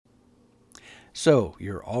So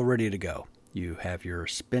you're all ready to go. You have your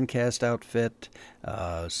spin cast outfit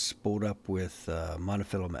spooled up with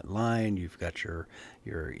monofilament line. You've got your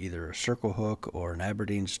either a circle hook or an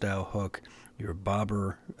Aberdeen style hook, your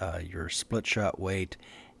bobber, your split shot weight.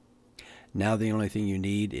 Now the only thing you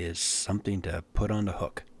need is something to put on the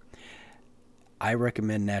hook. I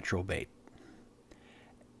recommend natural bait.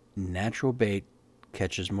 Natural bait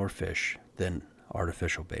catches more fish than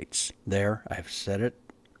artificial baits. There, I've said it.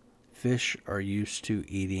 Fish are used to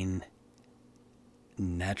eating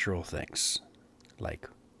natural things like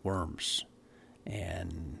worms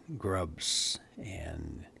and grubs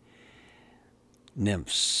and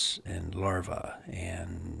nymphs and larvae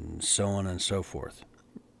and so on and so forth.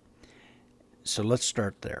 So let's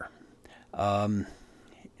start there. Um,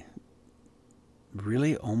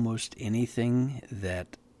 really, almost anything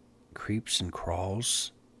that creeps and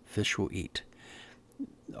crawls, fish will eat.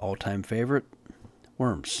 All-time favorite,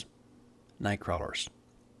 worms, night crawlers.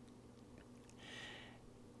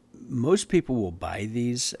 Most people will buy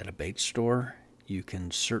these at a bait store. You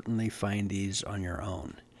can certainly find these on your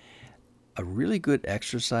own. A really good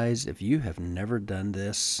exercise, if you have never done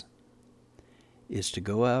this, is to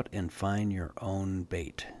go out and find your own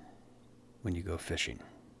bait when you go fishing.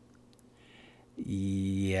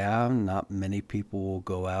 Yeah, not many people will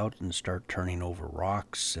go out and start turning over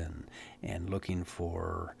rocks and looking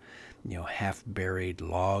for, half buried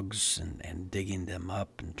logs and digging them up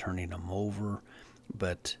and turning them over.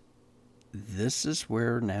 But this is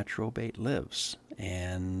where natural bait lives.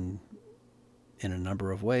 And in a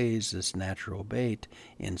number of ways, this natural bait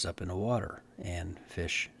ends up in the water and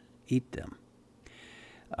fish eat them.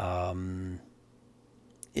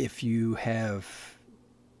 If you have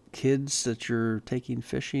kids that you're taking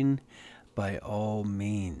fishing, by all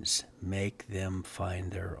means, make them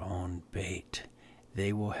find their own bait.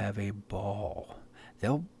 They will have a ball.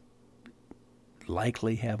 They'll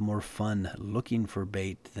likely have more fun looking for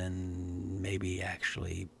bait than maybe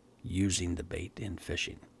actually using the bait in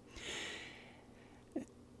fishing.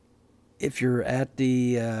 If you're at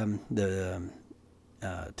the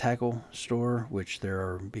tackle store, which there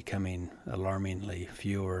are becoming alarmingly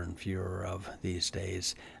fewer and fewer of these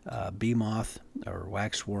days, bee moth or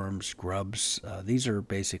waxworms, grubs, these are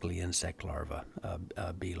basically insect larvae,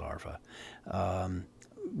 bee larvae.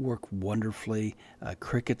 Work wonderfully.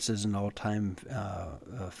 Crickets is an all-time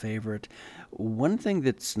favorite. One thing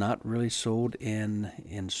that's not really sold in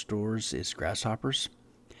stores is grasshoppers,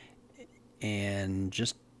 and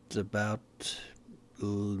just about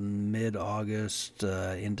mid-August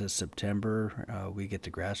into September, we get the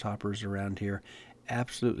grasshoppers around here.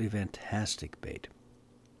 Absolutely fantastic bait.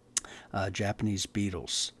 Japanese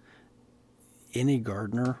beetles. Any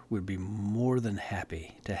gardener would be more than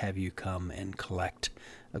happy to have you come and collect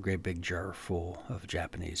a great big jar full of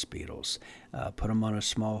Japanese beetles. Put them on a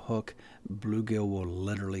small hook. Bluegill will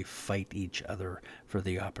literally fight each other for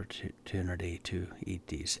the opportunity to eat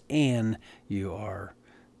these. And you are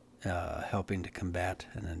helping to combat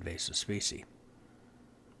an invasive species.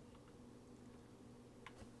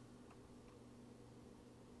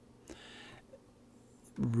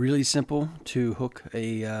 Really simple to hook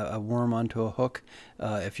a worm onto a hook.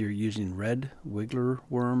 If you're using red wiggler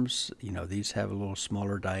worms, these have a little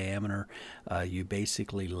smaller diameter. You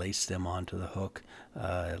basically lace them onto the hook,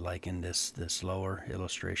 like in this lower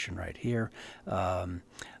illustration right here.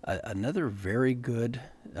 Another very good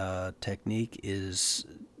technique is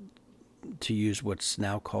to use what's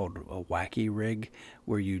now called a wacky rig,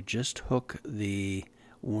 where you just hook the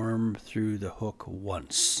worm through the hook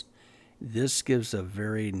once. This gives a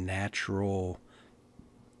very natural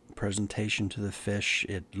presentation to the fish.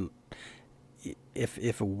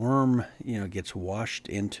 If a worm gets washed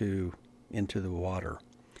into the water,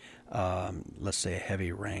 let's say a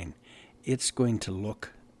heavy rain, it's going to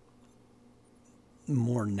look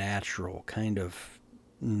more natural, kind of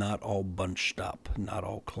not all bunched up, not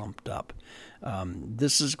all clumped up.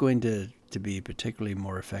 This is going to be particularly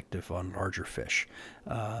more effective on larger fish.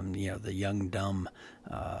 The young dumb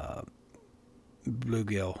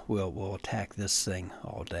bluegill will attack this thing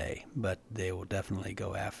all day, but they will definitely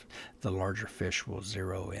go after the larger fish. Will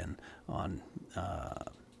zero in on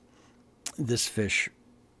this fish,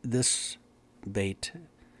 this bait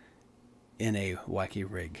in a wacky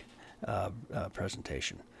rig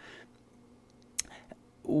presentation.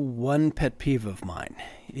 One pet peeve of mine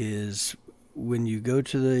is when you go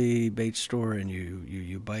to the bait store and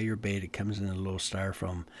you buy your bait, it comes in a little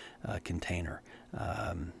styrofoam container.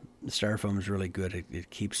 The styrofoam is really good.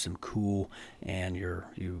 It keeps them cool, and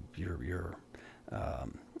your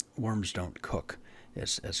worms don't cook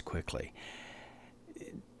as quickly.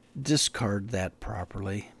 Discard that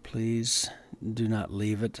properly, please. do not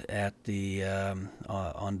leave it at the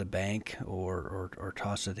on the bank or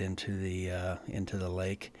toss it into the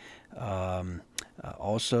lake. A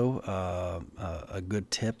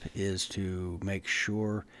good tip is to make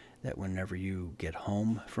sure that whenever you get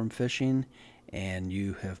home from fishing and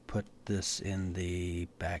you have put this in the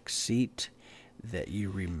back seat, that you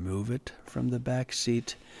remove it from the back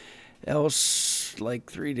seat. Else, like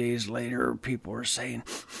 3 days later, people are saying,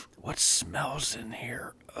 "What smells in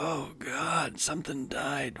here? Oh God, something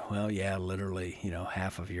died." Well, yeah, literally,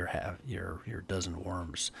 half of your dozen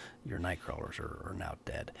worms, your night crawlers are now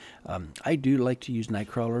dead. I do like to use night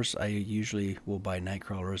crawlers. I usually will buy night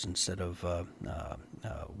crawlers instead of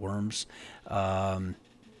worms.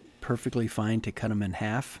 Perfectly fine to cut them in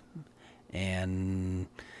half, and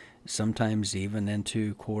sometimes even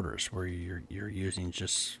into quarters where you're using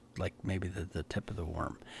just like maybe the tip of the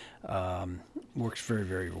worm. Works very,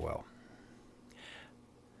 very well.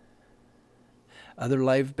 Other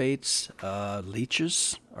live baits,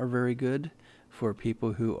 leeches are very good for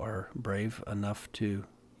people who are brave enough to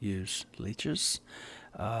use leeches.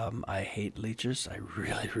 I hate leeches. I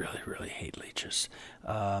really, really, really hate leeches.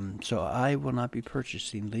 So I will not be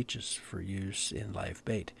purchasing leeches for use in live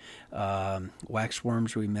bait.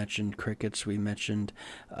 Waxworms we mentioned, crickets we mentioned.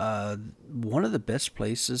 One of the best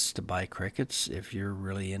places to buy crickets, if you're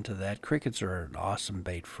really into that, crickets are an awesome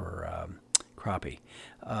bait for crappie.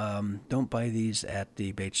 Don't buy these at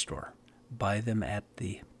the bait store. Buy them at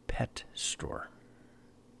the pet store.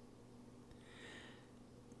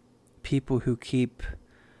 People who keep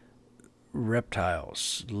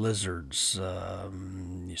reptiles, lizards,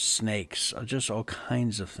 snakes, just all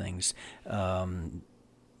kinds of things,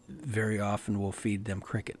 very often will feed them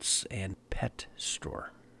crickets, and pet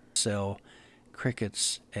store sell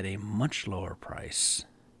crickets at a much lower price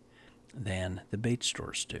than the bait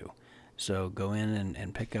stores do. So go in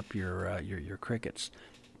and pick up your crickets.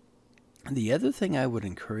 The other thing I would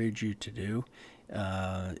encourage you to do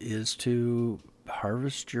is to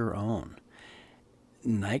harvest your own.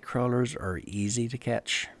 Night crawlers are easy to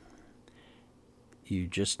catch. You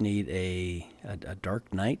just need a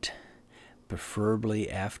dark night, preferably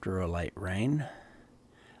after a light rain,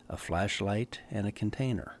 a flashlight, and a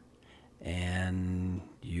container, and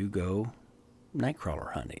you go night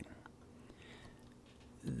crawler hunting.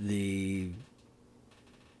 The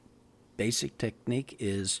basic technique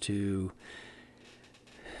is to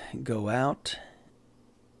go out,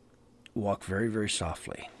 walk very, very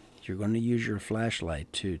softly. You're going to use your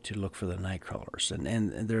flashlight to look for the night crawlers,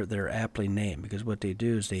 and they're aptly named because what they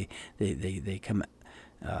do is they come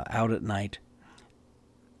out at night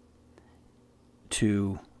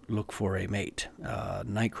to look for a mate.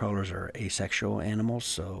 Night crawlers are asexual animals,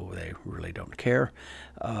 so they really don't care,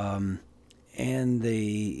 and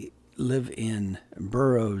they live in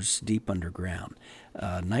burrows deep underground.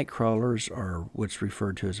 Night crawlers are what's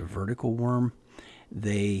referred to as a vertical worm.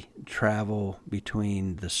 They travel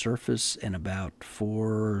between the surface and about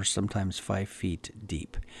 4, sometimes 5 feet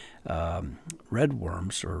deep. Red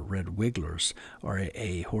worms, or red wigglers, are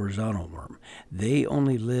a horizontal worm. They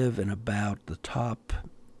only live in about the top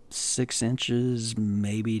 6 inches,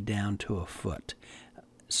 maybe down to a foot.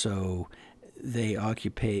 So they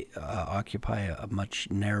occupy a much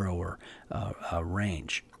narrower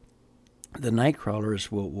range. The night crawlers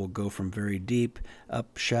will go from very deep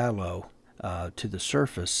up shallow to the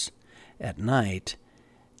surface at night,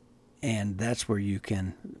 and that's where you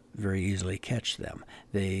can very easily catch them.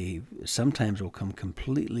 They sometimes will come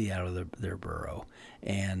completely out of their burrow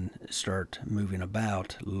and start moving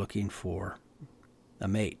about looking for a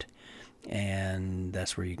mate, and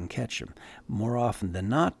that's where you can catch them. More often than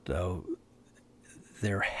not, though,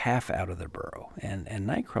 they're half out of their burrow, and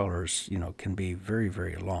night crawlers, can be very,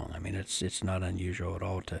 very long. I mean, it's not unusual at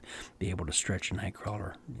all to be able to stretch a night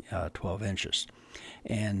crawler 12 inches.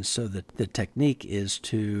 And so the technique is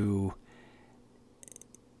to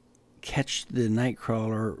catch the night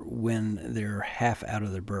crawler when they're half out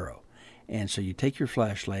of their burrow. And so you take your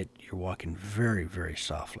flashlight, you're walking very, very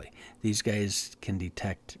softly. These guys can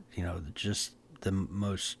detect, just the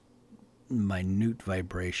most minute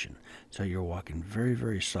vibration. So you're walking very,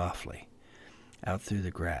 very softly out through the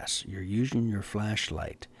grass. You're using your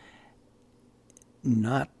flashlight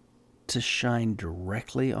not to shine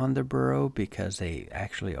directly on the burrow, because they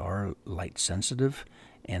actually are light sensitive,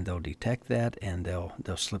 and they'll detect that and they'll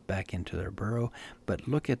slip back into their burrow. But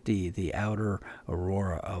look at the outer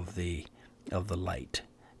aurora of the light,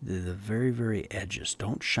 the very, very edges.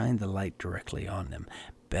 Don't shine the light directly on them.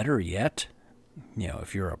 Better yet,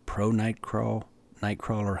 if you're a pro night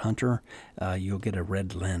crawler hunter, you'll get a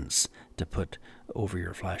red lens to put over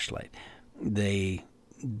your flashlight. They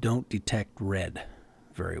don't detect red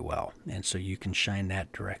very well, and so you can shine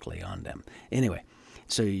that directly on them. Anyway,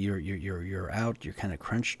 so you're out. You're kind of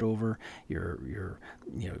crunched over. You're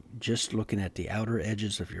just looking at the outer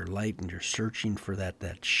edges of your light, and you're searching for that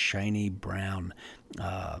shiny brown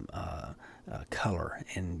color,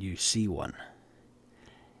 and you see one.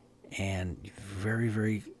 And very,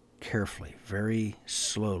 very carefully, very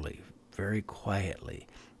slowly, very quietly,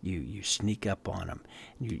 you sneak up on them.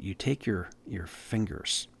 You take your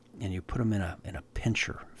fingers and you put them in a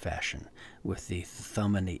pincher fashion with the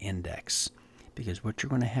thumb and the index, because what you're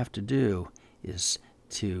going to have to do is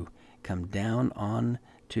to come down on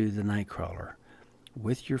to the nightcrawler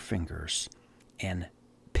with your fingers and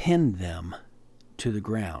pin them to the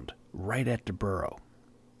ground right at the burrow.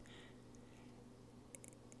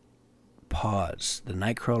 Pause. The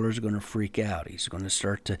nightcrawler is going to freak out. He's going to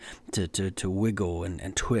start to wiggle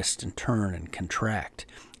and twist and turn and contract,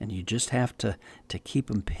 and you just have to keep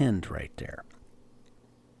him pinned right there.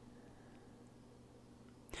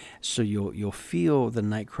 So you'll feel the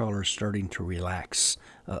nightcrawler starting to relax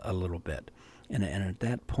a little bit, and at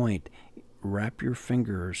that point, wrap your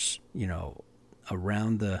fingers,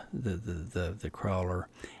 around the crawler,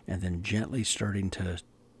 and then gently starting to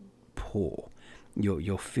pull.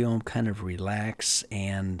 You'll feel him kind of relax,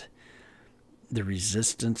 and the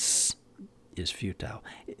resistance is futile.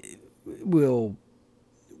 It will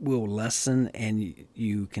lessen, and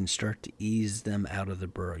you can start to ease them out of the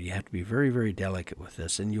burrow. You have to be very, very delicate with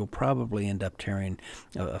this, and you'll probably end up tearing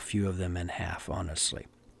a few of them in half, honestly,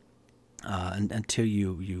 until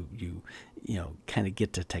you kind of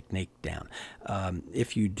get the technique down.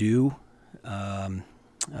 If you do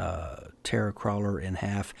tear a crawler in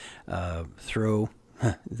half, throw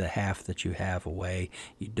the half that you have away.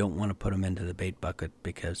 You don't want to put them into the bait bucket,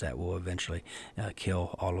 because that will eventually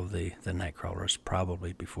kill all of the night crawlers,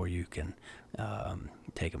 probably before you can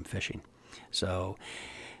take them fishing. So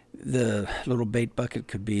the little bait bucket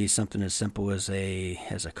could be something as simple as a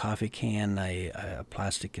coffee can, a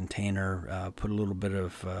plastic container. Put a little bit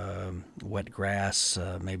of wet grass,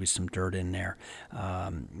 maybe some dirt in there.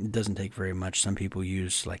 It doesn't take very much. Some people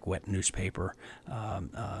use like wet newspaper.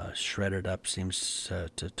 Shredded up seems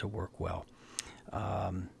to work well.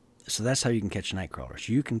 So that's how you can catch night crawlers.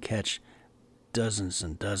 You can catch dozens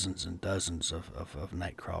and dozens and dozens of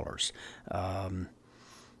night crawlers.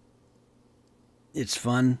 It's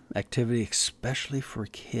fun activity, especially for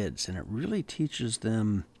kids, and it really teaches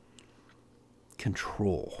them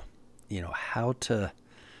control. How to,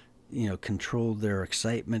 control their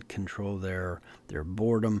excitement, control their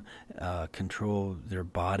boredom, control their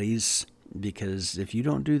bodies. Because if you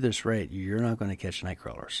don't do this right, you're not going to catch night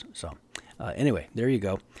crawlers. So, anyway, there you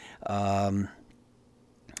go.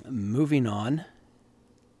 Moving on.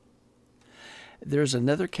 There's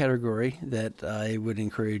another category that I would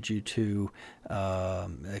encourage you to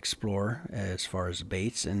explore as far as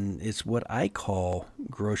baits, and it's what I call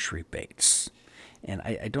grocery baits. And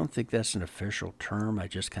I don't think that's an official term. I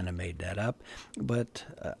just kind of made that up. But,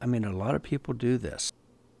 a lot of people do this.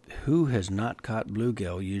 Who has not caught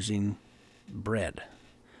bluegill using bread?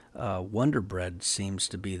 Wonder Bread seems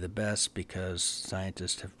to be the best, because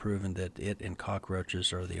scientists have proven that it and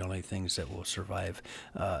cockroaches are the only things that will survive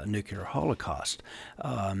a nuclear holocaust.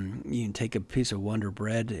 You can take a piece of Wonder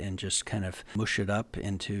Bread and just kind of mush it up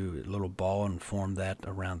into a little ball and form that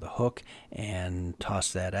around the hook and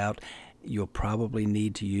toss that out. You'll probably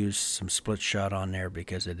need to use some split shot on there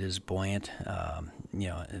because it is buoyant,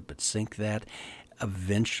 but sink that.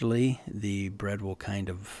 Eventually, the bread will kind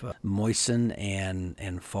of moisten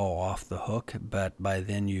and fall off the hook, but by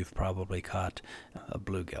then you've probably caught a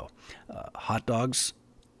bluegill. Hot dogs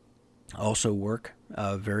also work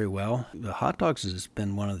very well. The hot dogs has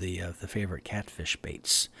been one of the favorite catfish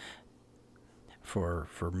baits for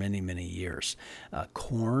many, many years.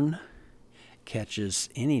 Corn catches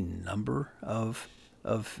any number of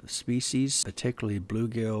species, particularly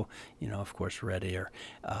bluegill, of course, red ear,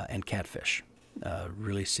 and catfish.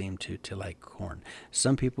 Really seem to like corn.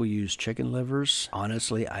 Some people use chicken livers.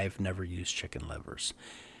 Honestly, I've never used chicken livers.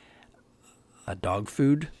 Dog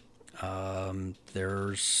food.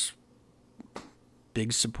 There's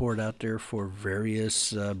big support out there for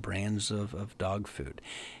various brands of dog food.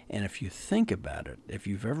 And if you think about it, if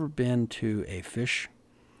you've ever been to a fish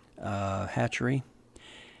hatchery,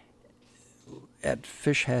 at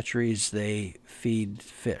fish hatcheries they feed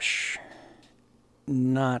fish,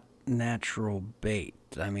 not natural bait.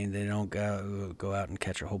 They don't go out and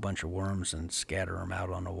catch a whole bunch of worms and scatter them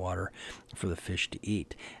out on the water for the fish to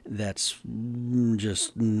eat. That's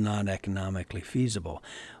just not economically feasible.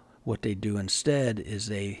 What they do instead is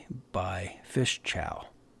they buy fish chow.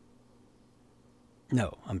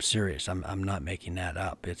 No, I'm serious. I'm not making that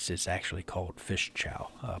up. It's actually called fish chow,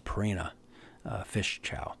 Purina fish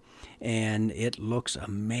chow, and it looks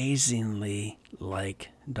amazingly like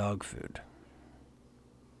dog food.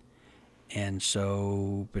 And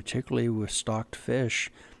so, particularly with stocked fish,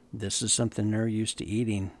 this is something they're used to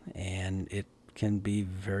eating, and it can be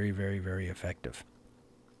very, very, very effective.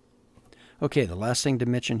 Okay, the last thing to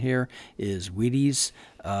mention here is Wheaties.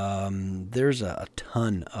 There's a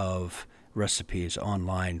ton of recipes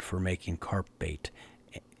online for making carp bait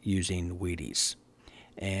using Wheaties.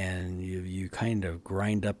 And you kind of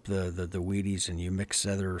grind up the Wheaties and you mix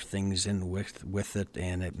other things in with it,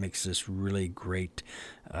 and it makes this really great,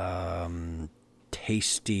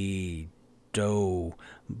 tasty dough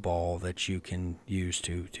ball that you can use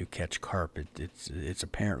to catch carp. It's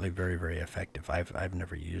apparently very, very effective. I've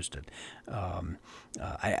never used it.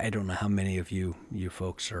 I don't know how many of you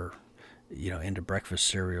folks are into breakfast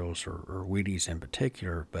cereals or Wheaties in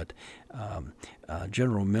particular, but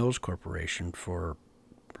General Mills Corporation for,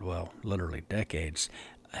 well, literally decades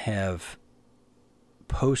have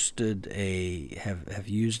have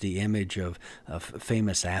used the image of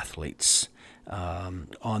famous athletes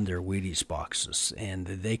on their Wheaties boxes, and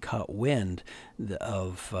they caught wind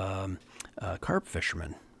of carp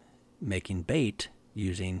fishermen making bait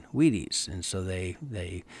using Wheaties, and so they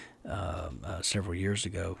several years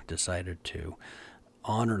ago decided to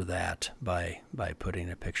honor that by putting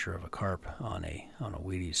a picture of a carp on a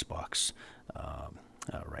Wheaties box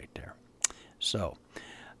right there. So,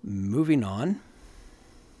 moving on,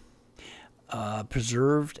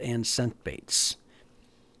 preserved and scent baits.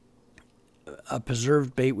 A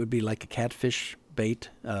preserved bait would be like a catfish bait,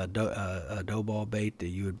 a dough ball bait that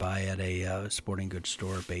you would buy at a sporting goods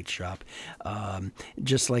store, bait shop,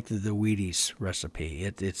 just like the Wheaties recipe.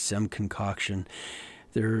 It's some concoction.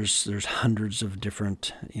 There's hundreds of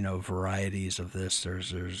different varieties of this.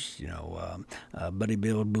 There's Buddy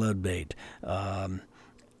Bill blood bait,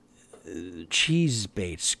 cheese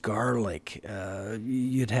baits, garlic.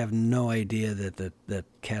 You'd have no idea that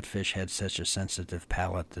catfish had such a sensitive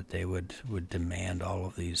palate that they would demand all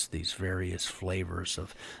of these various flavors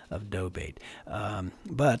of dough bait.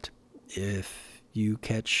 But if you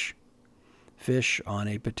catch fish on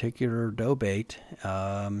a particular dough bait,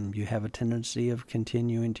 you have a tendency of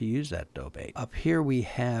continuing to use that dough bait. Up here we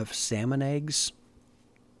have salmon eggs.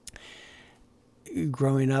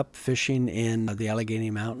 Growing up fishing in the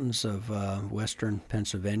Allegheny Mountains of western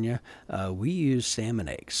Pennsylvania, we use salmon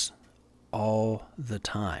eggs all the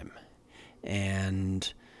time.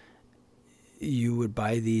 And you would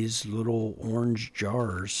buy these little orange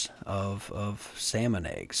jars of salmon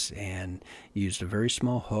eggs and used a very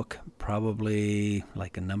small hook, probably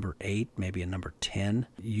like a number 8, maybe a number 10,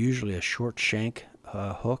 usually a short shank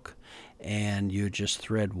hook, and you would just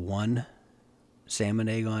thread one salmon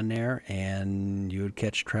egg on there, and you would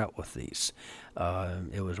catch trout with these.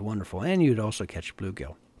 It was wonderful, and you'd also catch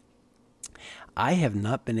bluegill. I have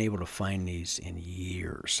not been able to find these in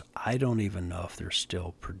years. I don't even know if they're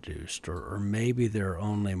still produced, or maybe they're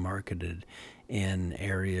only marketed in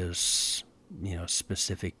areas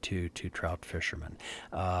specific to trout fishermen.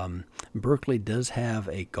 Berkeley does have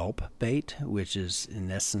a gulp bait, which is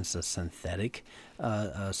in essence a synthetic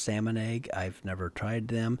salmon egg. I've never tried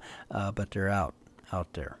them, but they're out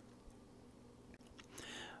there.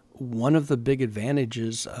 One of the big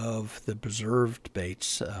advantages of the preserved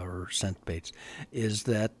baits or scent baits is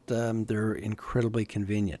that they're incredibly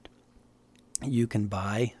convenient. You can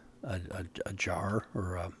buy a jar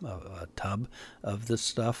or a tub of this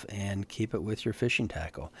stuff and keep it with your fishing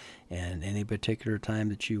tackle. And any particular time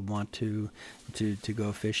that you want to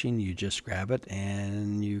go fishing, you just grab it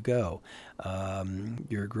and you go.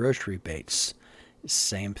 Your grocery baits,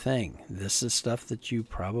 same thing. This is stuff that you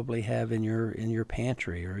probably have in your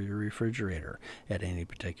pantry or your refrigerator at any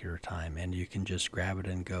particular time, and you can just grab it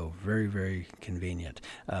and go. Very, very convenient.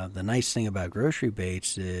 The nice thing about grocery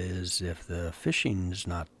baits is if the fishing's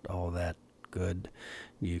not all that good,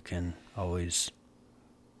 you can always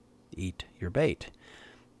eat your bait.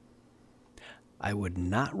 I would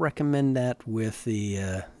not recommend that with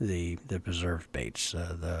the preserved baits,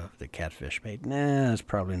 the catfish bait. Nah, it's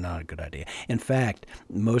probably not a good idea. In fact,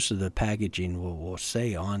 most of the packaging will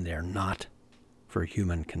say on there, not for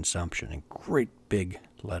human consumption, in great big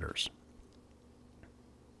letters.